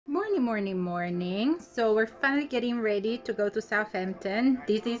Morning. So we're finally getting ready to go to Southampton.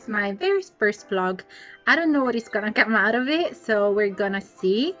 This is my very first vlog. I don't know what is gonna come out of it, so we're gonna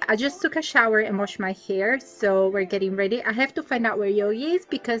see. I just took a shower and washed my hair, so we're getting ready. I have to find out where Yogi is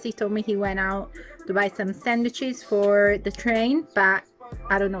because he told me he went out to buy some sandwiches for the train, but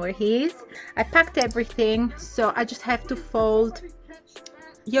I don't know where he is. I packed everything, so I just have to fold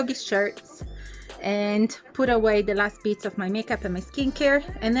Yogi's shirts and put away the last bits of my makeup and my skincare,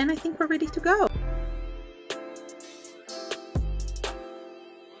 and then I think we're ready to go.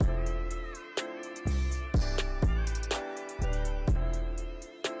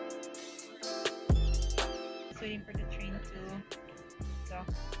 Just waiting for the train to go.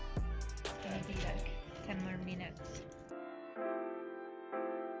 It's gonna be like 10 more minutes.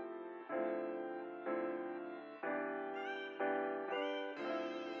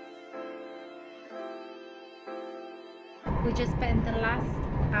 We just spent the last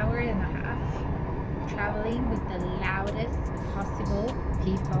hour and a half traveling with the loudest possible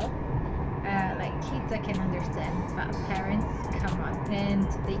people. Like kids I can understand, but parents, come on. And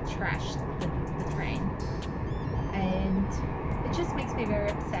they trashed the train. And it just makes me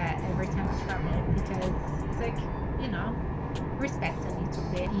very upset every time I travel because it's like, you know, respect a little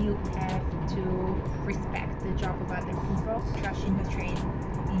bit. You have to respect the job of other people. Trashing the train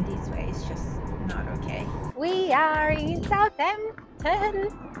in this way is just not okay. We are in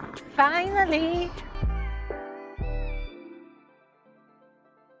Southampton, finally.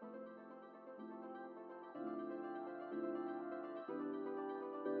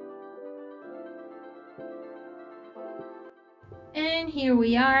 And here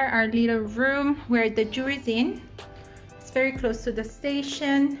we are, our little room where the jury's in. It's very close to the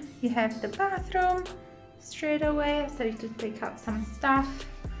station. You have the bathroom straight away. I started to take out some stuff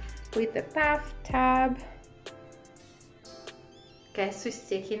with the bathtub. Guess who's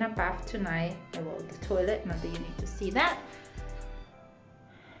taking a bath tonight? Well, the toilet, not that you need to see that.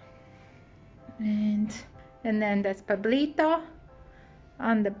 And then there's Pablito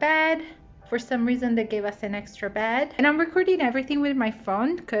on the bed. For some reason they gave us an extra bed. And I'm recording everything with my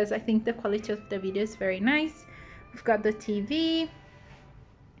phone because I think the quality of the video is very nice. We've got the TV.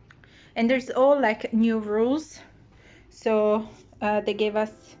 And there's all like new rules. So they gave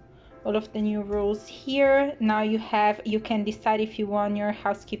us all of the new rules here. Now you can decide if you want your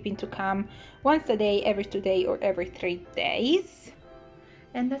housekeeping to come once a day, every 2 days, or every 3 days.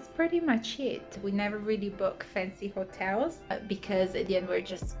 And that's pretty much it. We never really book fancy hotels because at the end we're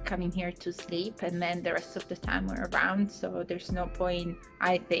just coming here to sleep, and then the rest of the time we're around, so there's no point.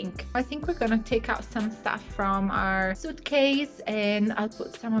 I think we're gonna take out some stuff from our suitcase, and I'll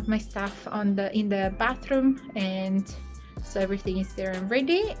put some of my stuff in the bathroom, and so everything is there and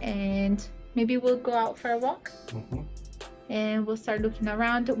ready, and maybe we'll go out for a walk. And we'll start looking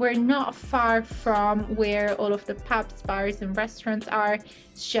around. We're not far from where all of the pubs, bars and restaurants are.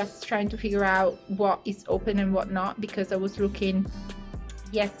 It's just trying to figure out what is open and what not, because I was looking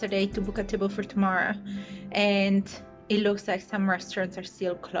yesterday to book a table for tomorrow and it looks like some restaurants are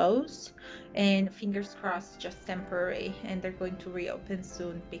still closed, and fingers crossed just temporary, and they're going to reopen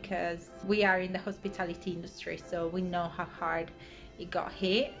soon because we are in the hospitality industry, so we know how hard it got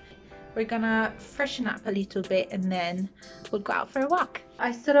hit. We're gonna freshen up a little bit and then we'll go out for a walk.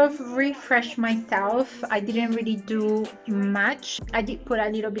 I sort of refreshed myself. I didn't really do much. I did put a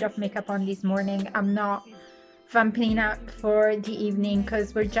little bit of makeup on this morning. I'm not vamping up for the evening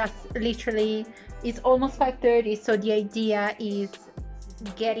because we're just literally, it's almost 5:30, so the idea is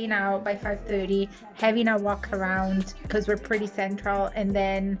getting out by 5:30, having a walk around because we're pretty central, and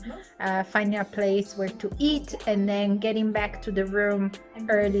then finding a place where to eat, and then getting back to the room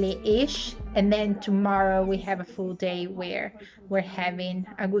early-ish. And then tomorrow we have a full day where we're having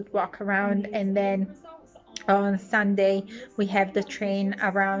a good walk around, and then on Sunday we have the train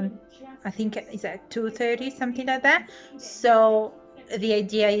around, I think it's at 2:30, something like that. So the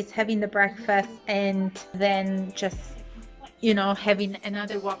idea is having the breakfast and then just, you know, having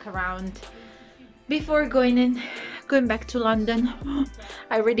another walk around before going back to London.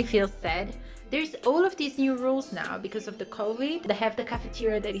 I really feel sad. There's all of these new rules now because of the COVID. They have the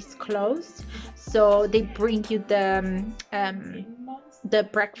cafeteria that is closed, so they bring you the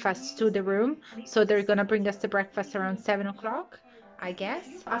breakfast to the room. So they're gonna bring us the breakfast around 7 o'clock, I guess.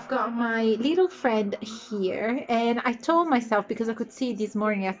 I've got my little friend here, and I told myself, because I could see it this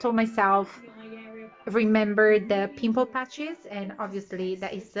morning, I told myself, remember the pimple patches, and obviously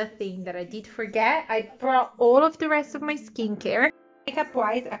that is the thing that I did forget. I brought all of the rest of my skincare. Makeup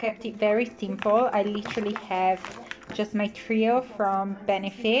wise, I kept it very simple. I literally have just my trio from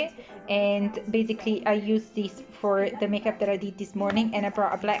Benefit and basically I used this for the makeup that I did this morning, and I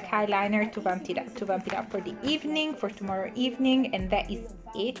brought a black eyeliner to vamp it up for the evening, for tomorrow evening, and that is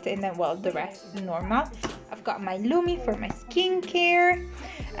it. And then, well, the rest is normal. I've got my Lumi for my skincare.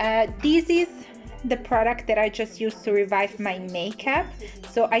 This is the product that I just used to revive my makeup,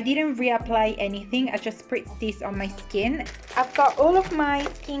 so I didn't reapply anything. I just spritzed this on my skin. I've got all of my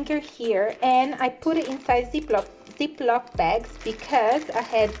skincare here, and I put it inside Ziploc bags because I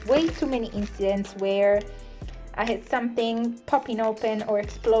had way too many incidents where I had something popping open or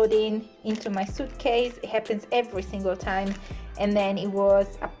exploding into my suitcase. It happens every single time, and then it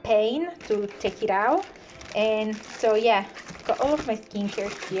was a pain to take it out. And so yeah, got all of my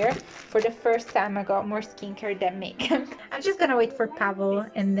skincare here. For the first time I got more skincare than makeup. I'm just gonna wait for Pawel,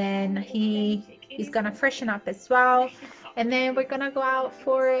 and then he's gonna freshen up as well, and then we're gonna go out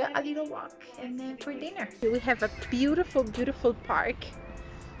for a little walk and then for dinner. We have a beautiful park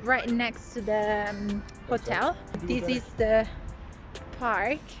right next to the hotel. This is the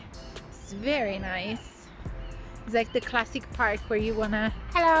park. It's very nice. It's like the classic park where you wanna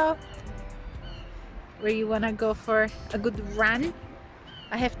go for a good run.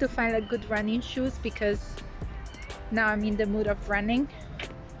 I have to find a good running shoes because now I'm in the mood of running.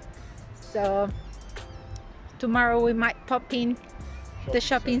 So tomorrow we might pop in the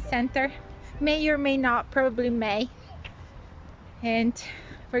shopping center, may or may not, probably may, and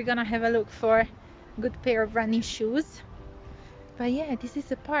we're gonna have a look for a good pair of running shoes. But yeah, this is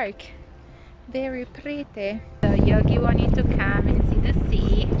the park, very pretty. So Yogi wanted to come and see the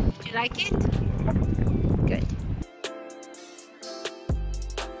sea. Did you like it? Good.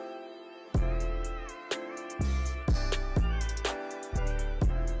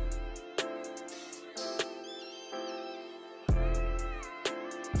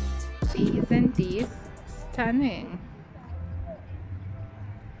 Isn't this stunning?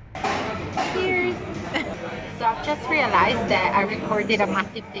 Cheers! So I've just realized that I recorded a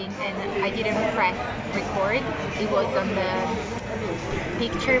massive thing and I didn't press record. It was on the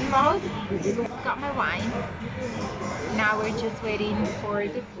picture mode. Got my wine. Now we're just waiting for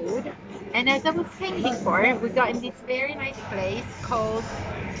the food. And as I was saying before, we got in this very nice place called,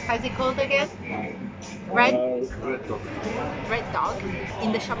 how's it called again? Red Dog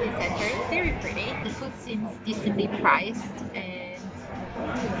in the shopping center. It's very pretty. The food seems decently priced, and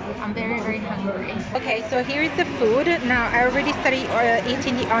I'm very hungry. Okay, so here is the food. Now I already started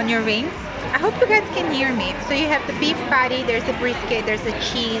eating the onion rings. I hope you guys can hear me. So you have the beef patty, there's the brisket, there's the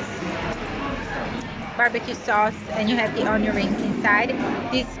cheese, barbecue sauce, and you have the onion rings inside.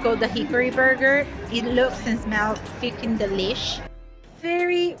 This is called the hickory burger. It looks and smells freaking delish.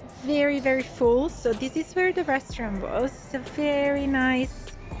 Very full. So this is where the restaurant was. It's a very nice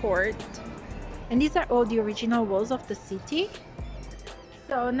court, and these are all the original walls of the city.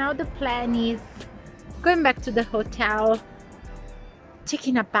 So now the plan is going back to the hotel,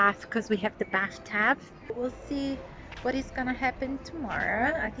 taking a bath because we have the bathtub. We'll see what is gonna happen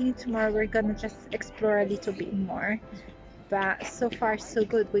tomorrow. I think tomorrow we're gonna just explore a little bit more, but so far so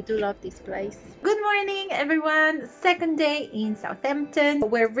good. We do love this place. Good morning everyone, second day in Southampton.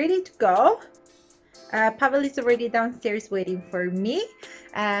 We're ready to go. Pawel is already downstairs waiting for me,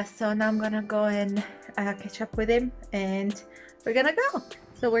 so now I'm gonna go and catch up with him and we're gonna go.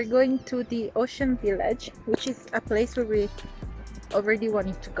 So we're going to the Ocean Village, which is a place where we already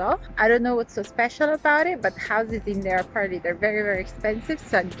wanted to go. I don't know what's so special about it, but houses in there apparently they're very expensive,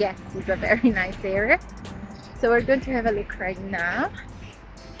 so I guess it's a very nice area. So we're going to have a look right now.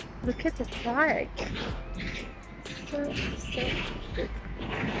 Look at the park. So good.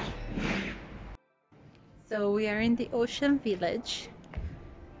 So we are in the Ocean Village,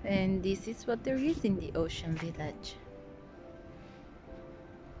 and this is what there is in the Ocean Village.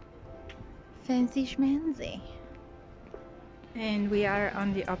 Fancy schmancy. And we are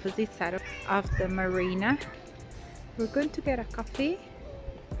on the opposite side of the marina. We're going to get a coffee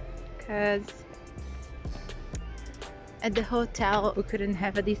because at the hotel we couldn't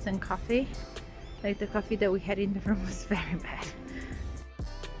have a decent coffee. Like, the coffee that we had in the room was very bad.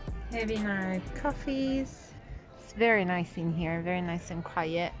 Having our coffees. It's very nice in here, very nice and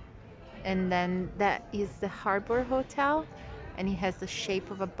quiet. And then that is the Harbor Hotel, and it has the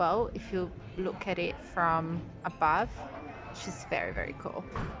shape of a boat if you look at it from above, which is very cool.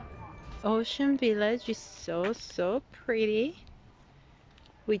 Ocean Village is so pretty.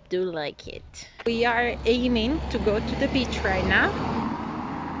 We do like it. We are aiming to go to the beach right now,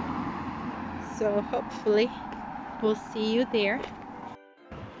 so hopefully we'll see you there.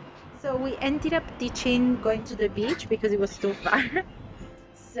 So we ended up ditching going to the beach because it was too far.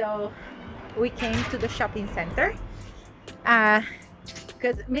 So we came to the shopping center.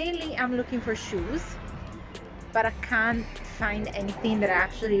 because mainly I'm looking for shoes, but I can't find anything that I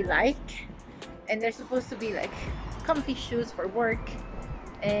actually like, and they're supposed to be like comfy shoes for work,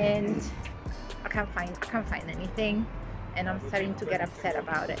 and I can't find anything, and I'm starting to get upset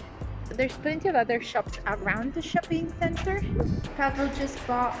about it. There's plenty of other shops around the shopping center. Pawel just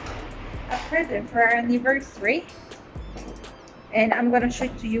bought a present for our anniversary, and I'm gonna show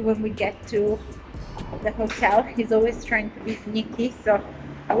it to you when we get to the hotel. He's always trying to be sneaky, so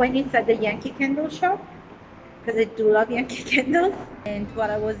I went inside the Yankee Candle shop because I do love Yankee candles, and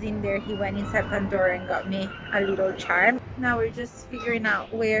while I was in there, he went inside Pandora and got me a little charm. Now we're just figuring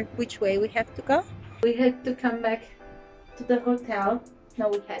out which way we have to go. We had to come back to the hotel. No,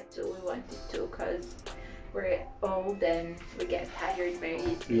 we wanted to, because we're old and we get tired very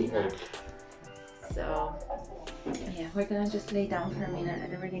easily. So yeah, we're gonna just lay down for a minute.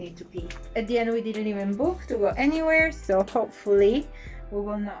 I really need to pee. At the end, we didn't even book to go anywhere, so hopefully we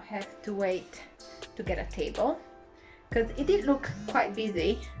will not have to wait to get a table, because it did look quite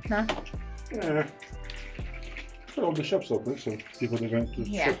busy. No? Yeah. All the shops open, so people are going to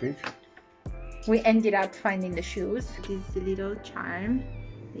shopping. We ended up finding the shoes. This is a little charm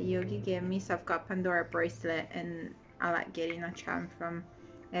that Yogi gave me. So I've got Pandora bracelet, and I like getting a charm from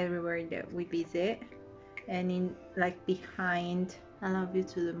everywhere that we visit. And in like behind, I love you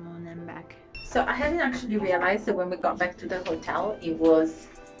to the moon and back. So I hadn't actually realized that when we got back to the hotel, it was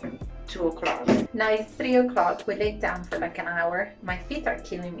 2 o'clock. Now it's 3 o'clock. We laid down for like an hour. My feet are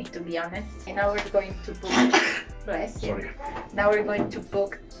killing me, to be honest. And now we're going to book. Bless you. Now we're going to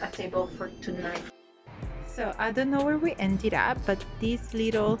book a table for tonight. So I don't know where we ended up, but this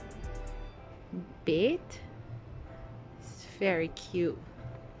little bit is very cute,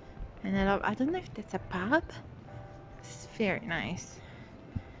 and I don't know if that's a pub. It's very nice.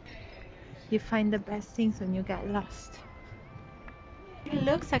 You find the best things when you get lost. It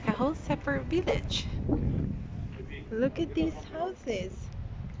looks like a whole separate village. Look at these houses.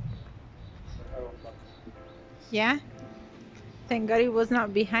 Yeah? Thank God it was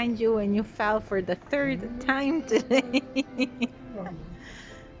not behind you when you fell for the 3rd time today.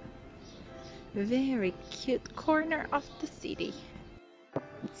 Very cute corner of the city.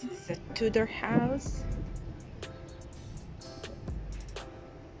 This is a Tudor house.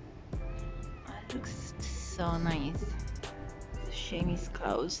 It looks so nice. It's a shame it's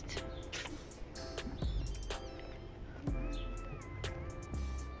closed.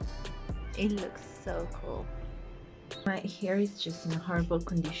 It looks so cool. My hair is just in a horrible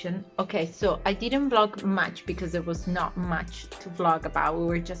condition. Okay, so I didn't vlog much because there was not much to vlog about. We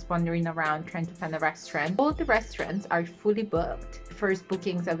were just wandering around trying to find a restaurant. All the restaurants are fully booked. First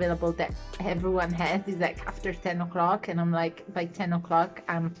bookings available that everyone has is like after 10 o'clock, and I'm like, by 10 o'clock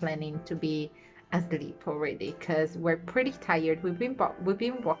I'm planning to be asleep already, because we're pretty tired. We've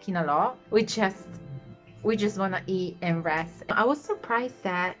been walking a lot. We just want to eat and rest. I was surprised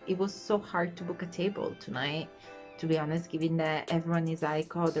that it was so hard to book a table tonight, to be honest, given that everyone is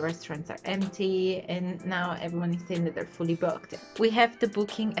like, oh, the restaurants are empty, and now everyone is saying that they're fully booked. We have the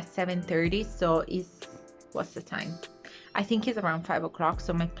booking at 7:30, so what's the time? I think it's around 5 o'clock,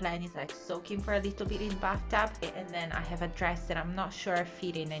 so my plan is like soaking for a little bit in the bathtub, and then I have a dress that I'm not sure I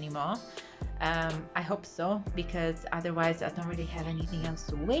fit in anymore. I hope so, because otherwise I don't really have anything else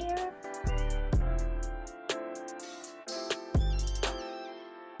to wear.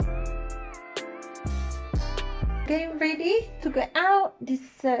 Getting ready to go out. This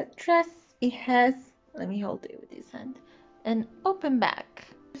dress, it has, let me hold it with this hand, an open back,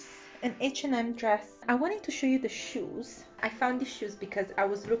 an H&M dress. I wanted to show you the shoes. I found these shoes because I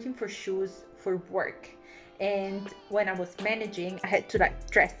was looking for shoes for work, and when I was managing, I had to like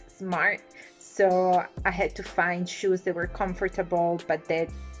dress smart, so I had to find shoes that were comfortable but that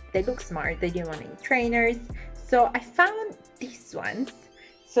they look smart. They didn't want any trainers, so I found these ones.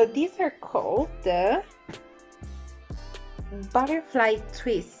 So these are called the butterfly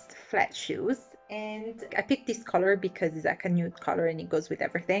twist flat shoes, and I picked this color because it's like a nude color and it goes with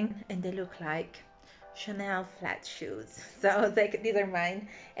everything, and they look like Chanel flat shoes. So I was like, these are mine,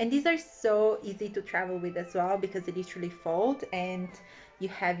 and these are so easy to travel with as well, because they literally fold and you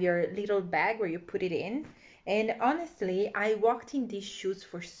have your little bag where you put it in. And honestly, I walked in these shoes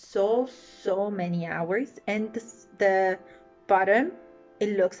for so many hours, and the bottom,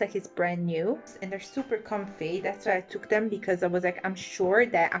 it looks like it's brand new, and they're super comfy. That's why I took them, because I was like, I'm sure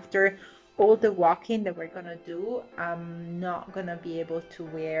that after all the walking that we're gonna do, I'm not gonna be able to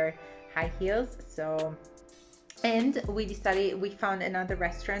wear high heels. So, and we found another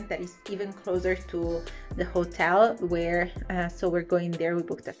restaurant that is even closer to the hotel, where so we're going there. We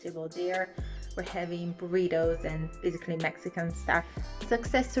booked a table there. we're having burritos and basically Mexican stuff. As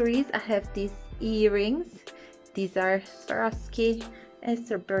accessories, I have these earrings. These are Swarovski.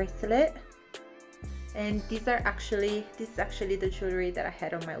 It's a bracelet. And this is actually the jewelry that I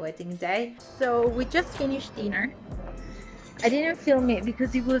had on my wedding day. So we just finished dinner. I didn't film it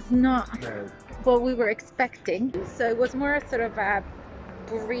because it was not what we were expecting. So it was more sort of a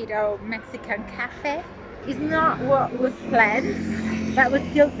burrito Mexican cafe. It's not what was planned, but was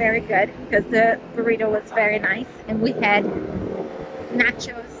still very good because the burrito was very nice, and we had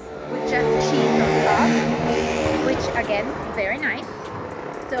nachos with just cheese on top, which again, very nice.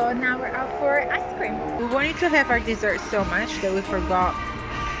 So now we're out for ice cream. We wanted to have our dessert so much that we forgot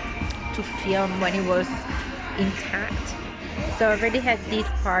to film when it was intact. So I already had this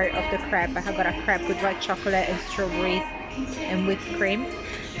part of the crepe. I got a crepe with white chocolate and strawberries and whipped cream.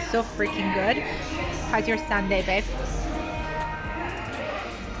 So freaking good. How's your Sunday, babe?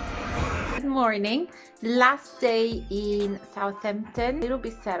 Good morning. Last day in Southampton. A little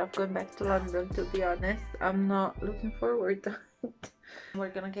bit sad of going back to London, to be honest. I'm not looking forward to it. We're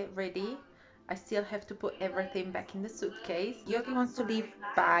gonna get ready. I still have to put everything back in the suitcase. Yogi wants to leave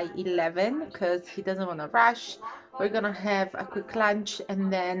by 11 because he doesn't want to rush. We're gonna have a quick lunch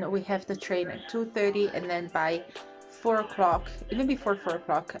and then we have the train at 2:30, and then by 4 o'clock, even before 4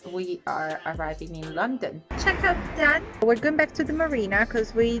 o'clock, we are arriving in London. Checkout's done. We're going back to the marina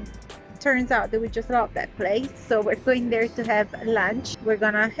because turns out that we just love that place. So we're going there to have lunch. We're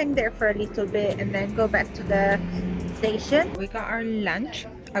gonna hang there for a little bit and then go back to the station. We got our lunch.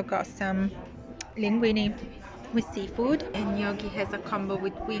 I've got some linguine with seafood, and Yogi has a combo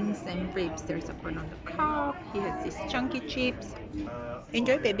with wings and ribs. There's a corn on the cob. He has these chunky chips.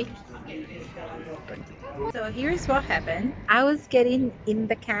 Enjoy, baby. So here's what happened. I was getting in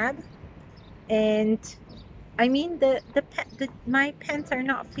the cab, and I mean my pants are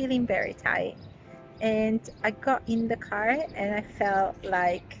not feeling very tight, and I got in the car and I felt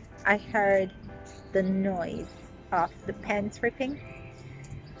like I heard the noise of the pants ripping.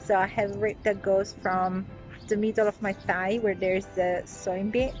 So I have rip that goes from the middle of my thigh, where there's the sewing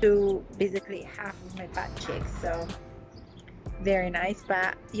bit, to basically half of my butt cheek. So very nice,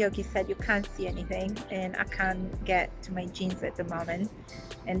 but Yogi said you can't see anything, and I can't get to my jeans at the moment,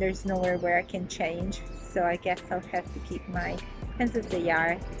 and there's nowhere where I can change. So I guess I'll have to keep my hands at the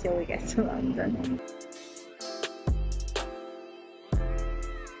yard till we get to London.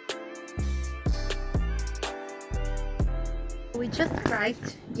 We just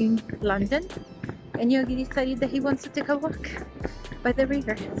arrived in London, and Yogi decided that he wants to take a walk by the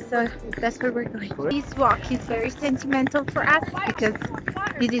river, so that's where we're going. This walk is very sentimental for us because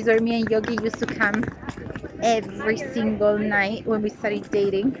this is where me and Yogi used to come every single night when we started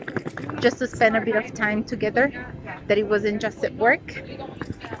dating, just to spend a bit of time together, that it wasn't just at work.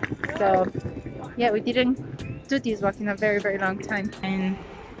 So yeah, we didn't do this walk in a very, very long time. And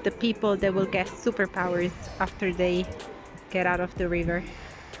the people that will get superpowers after they get out of the river,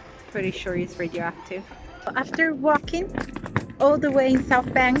 pretty sure it's radioactive. After walking all the way in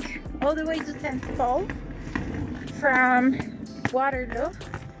South Bank, all the way to St. Paul from Waterloo,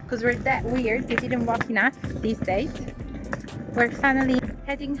 because we're that weird, we didn't walk enough these days, we're finally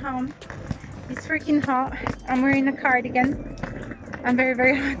heading home. It's freaking hot. I'm wearing a cardigan. I'm very,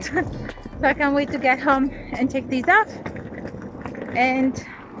 very hot. So I can't wait to get home and take these off and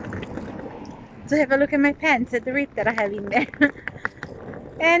to have a look at my pants, at the rip that I have in there.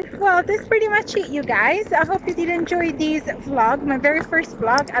 And well, that's pretty much it, you guys. I hope you did enjoy this vlog, my very first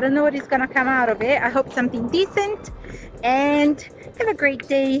vlog. I don't know what is gonna come out of it. I hope something decent, and have a great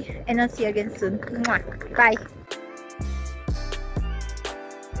day, and I'll see you again soon. Mwah. Bye.